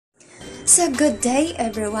So good day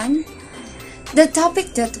everyone. The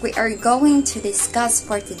topic that we are going to discuss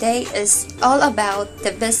for today is all about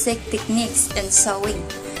the basic techniques in sewing.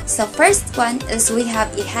 So first one is we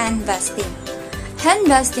have a hand basting. Hand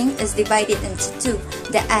basting is divided into two,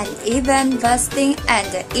 the uneven basting and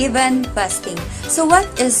the even basting. So what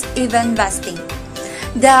is even basting?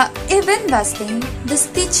 The even basting, the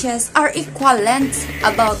stitches are equal length,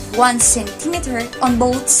 about 1 centimeter on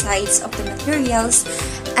both sides of the materials,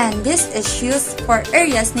 and this is used for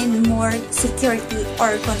areas needing more security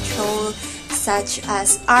or control, such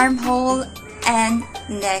as armhole and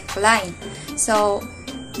neckline. So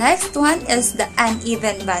next one is the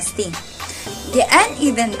uneven basting. The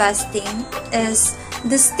uneven basting is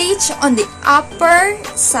the stitch on the upper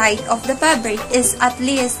side of the fabric is at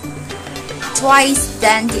least twice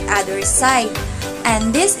than the other side,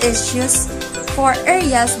 and this is used for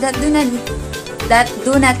areas that do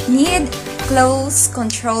not need close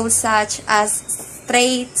control, such as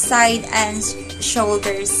straight side and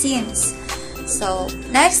shoulder seams. So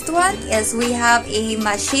next one is we have a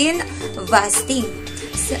machine basting.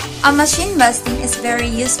 So, a machine basting is very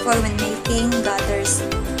useful when making gathers.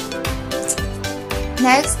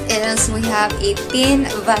 Next is we have a pin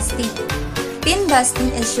basting. Pin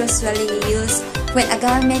basting is usually used when a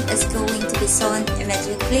garment is going to be sewn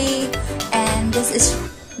immediately, and this is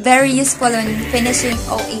very useful when finishing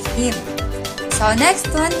a hem. So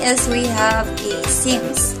next one is we have a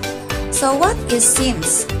seams. So what is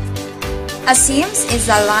seams? A seams is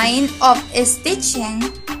a line of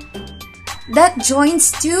stitching that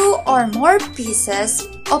joins two or more pieces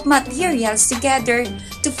of materials together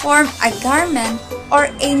to form a garment or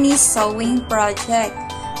any sewing project.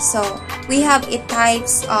 So we have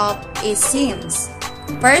types of seams.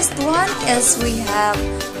 First one is we have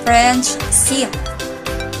French seam.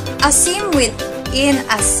 A seam within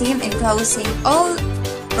a seam enclosing all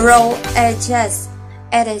raw edges.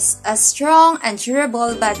 It is strong and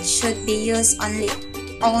durable but should be used only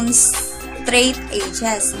on straight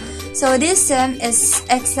edges. So this seam is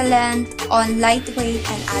excellent on lightweight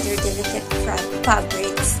and other delicate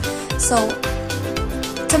fabrics. So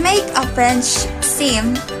to make a French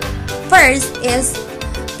seam, first is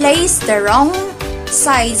place the wrong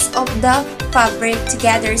sides of the fabric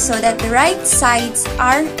together so that the right sides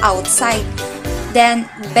are outside, then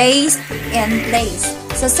baste in place.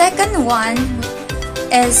 So second one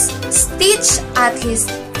is stitch at least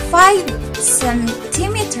 5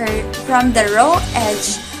 cm from the raw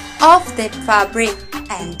edge of the fabric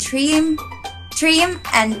and trim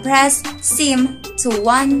and press seam to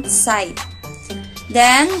one side.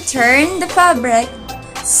 Then turn the fabric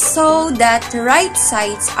so that the right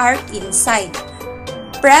sides are inside.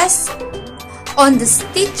 Press on the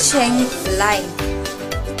stitching line.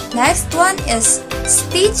 Next one is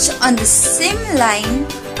stitch on the seam line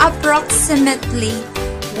approximately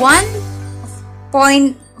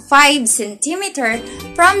 1.5 cm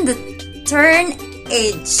from the turn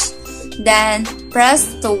edge. Then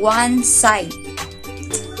press to one side.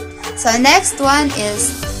 So next one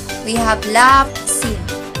is we have lap seam.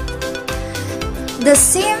 The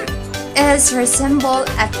seam is resemble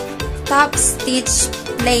a top stitch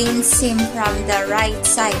plain seam from the right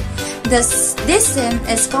side. This seam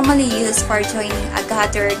is commonly used for joining a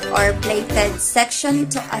gathered or plaited section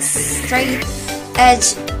to a straight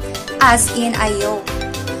edge, as in a yoke.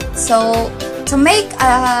 So to make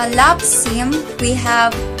a lap seam, we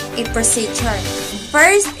have a procedure.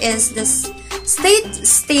 First is the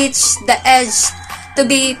stitch the edge to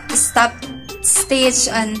be stop stitch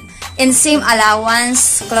in seam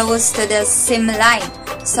allowance close to the seam line.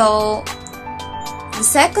 So the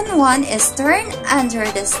second one is turn under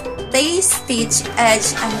the stitch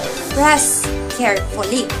edge and press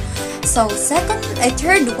carefully. So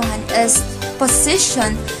third one is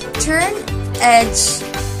position turn edge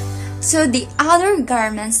to the other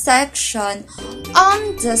garment section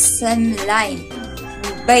on the seam line.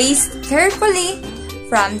 Baste carefully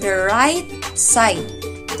from the right side.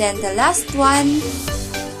 Then the last one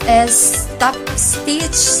is top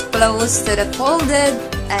stitch close to the folded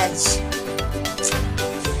edge.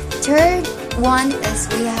 Third one is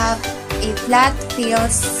we have a flat fill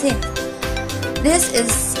seam. This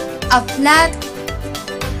is a flat,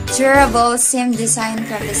 durable seam designed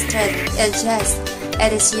from the straight edges.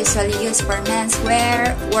 It is usually used for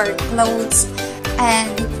menswear, work clothes,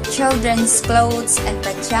 and children's clothes and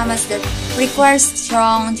pajamas that require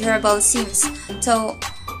strong, durable seams. So,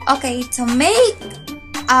 to make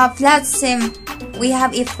a flat seam, we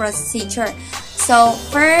have a procedure. So,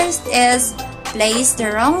 first is place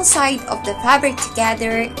the wrong side of the fabric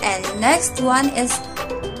together, and next one is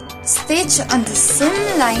stitch on the seam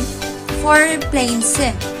line for plain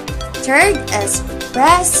seam. Third is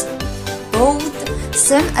press both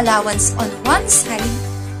seam allowance on one side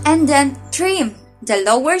and then trim the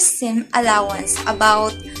lower seam allowance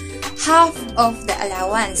about half of the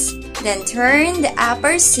allowance. Then turn the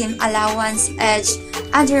upper seam allowance edge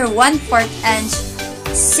under 1/4 inch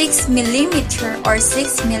 6 mm or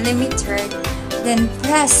 6 mm. Then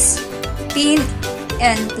press, pin,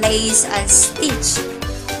 and place and stitch.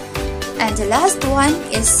 And the last one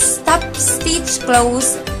is stop stitch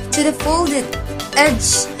close to the folded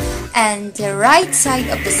edge, and the right side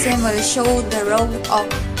of the seam will show the row of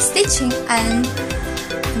stitching and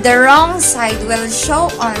the wrong side will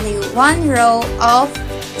show only one row of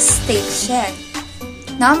stitching.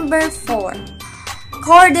 Number 4.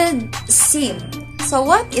 Corded seam. So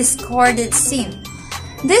what is corded seam?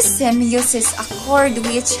 This seam uses a cord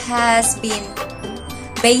which has been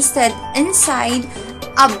basted inside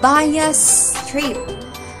a bias strip.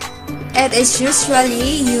 It is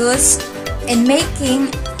usually used in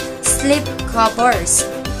making slip covers.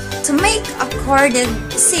 To make a corded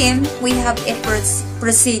seam, we have a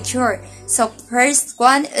procedure. So first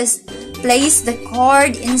one is place the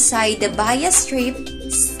cord inside the bias strip,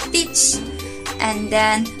 stitch, and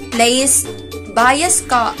then place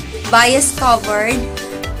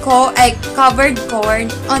covered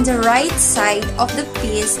cord on the right side of the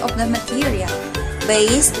piece of the material,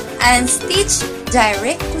 based and stitch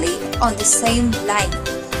directly on the same line.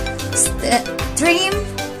 Trim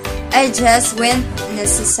edges when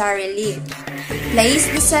necessarily. Place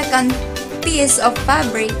the second piece of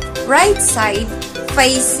fabric right side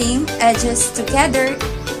facing edges together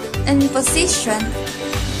in position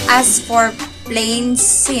as for plain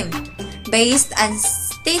seam, based and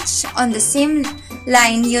stitch on the same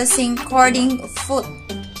line using cording foot.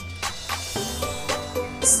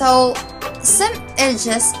 So, seam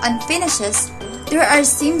edges and finishes. There are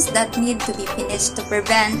seams that need to be finished to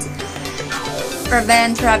prevent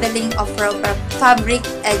traveling of fabric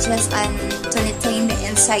edges and to retain the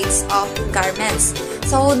insides of garments.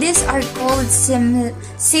 So these are called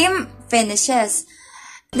seam finishes.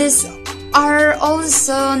 These are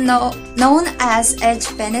also known as edge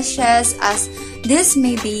finishes, as this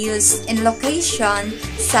may be used in location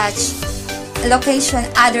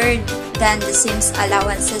other than the seams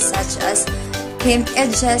allowances, such as hem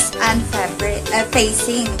edges and fabric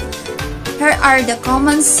facing. Here are the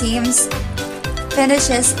common seams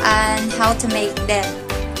finishes and how to make them.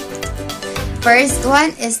 First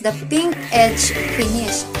one is the pink edge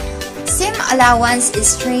finish. Seam allowance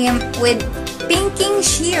is trimmed with pinking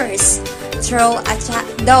shears. Though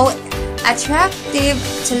attractive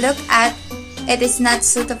to look at, it is not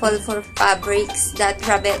suitable for fabrics that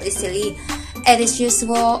travel easily. It is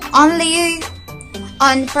useful only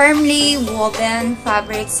on firmly woven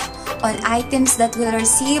fabrics, on items that will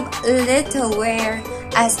receive little wear,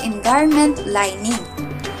 as in garment lining.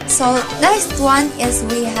 So next one is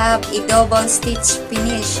we have a double stitch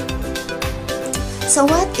finish. So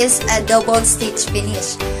what is a double stitch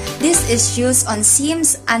finish? This is used on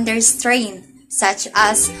seams under strain, such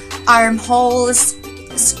as armholes,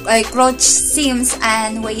 crotch seams,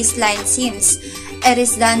 and waistline seams. It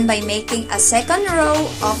is done by making a second row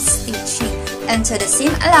of stitching into the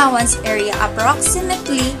seam allowance area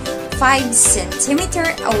approximately 5 cm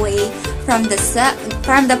away from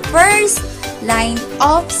the first line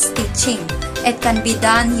of stitching. It can be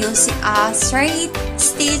done using a straight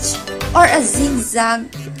stitch or a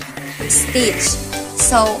zigzag stitch.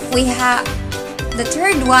 So we have the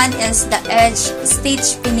third one is the edge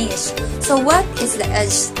stitch finish. So what is the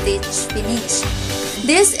edge stitch finish?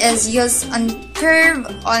 This is used on curved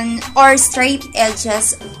or straight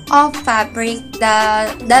edges of fabric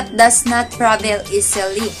that does not travel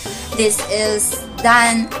easily. This is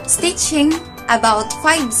done stitching about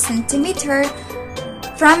 5 cm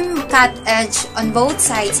from cut edge on both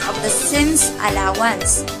sides of the seams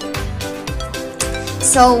allowance.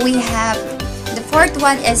 So we have the fourth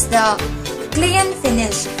one is the clean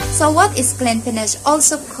finish. So what is clean finish?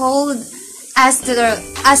 Also called as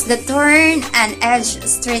the turn and edge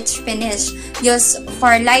stitch finish, used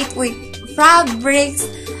for lightweight fabrics.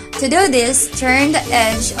 To do this, turn the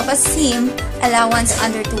edge of a seam allowance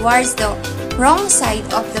under towards the wrong side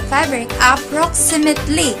of the fabric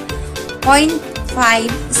approximately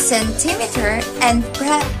 0.5 cm and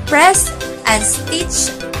press and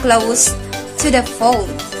stitch close to the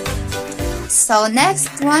fold. So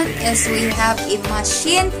next one is we have a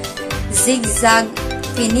machine zigzag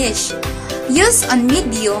finish, used on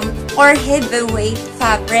medium or heavyweight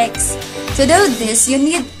fabrics. To do this, you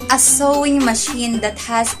need a sewing machine that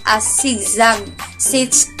has a zigzag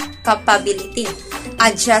stitch capability.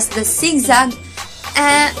 Adjust the zigzag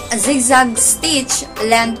and a zigzag stitch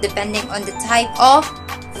length depending on the type of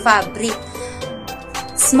fabric.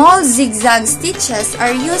 Small zigzag stitches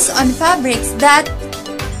are used on fabrics that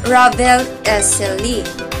ravel easily.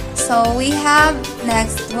 So we have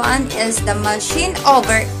next one is the machine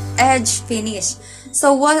over edge finish.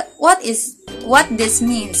 So what this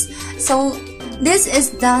means? So this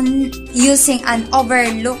is done using an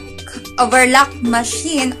overlock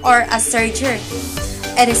machine or a serger.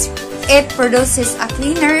 It produces a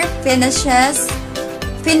cleaner finish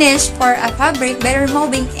for a fabric by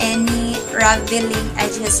removing any raveling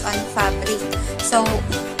edges on fabric. So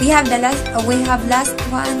we have last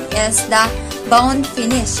one is the bound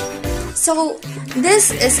finish. So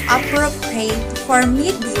this is appropriate for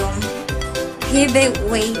medium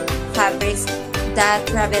heavyweight fabrics that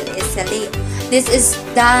ravel easily. This is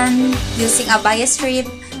done using a bias strip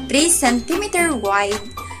 3 cm wide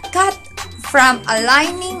cut from a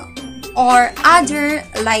lining or other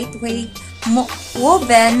lightweight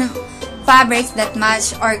woven fabrics that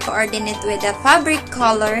match or coordinate with the fabric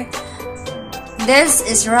color. This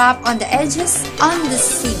is wrapped on the edges on the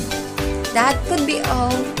seam. That could be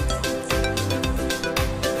all.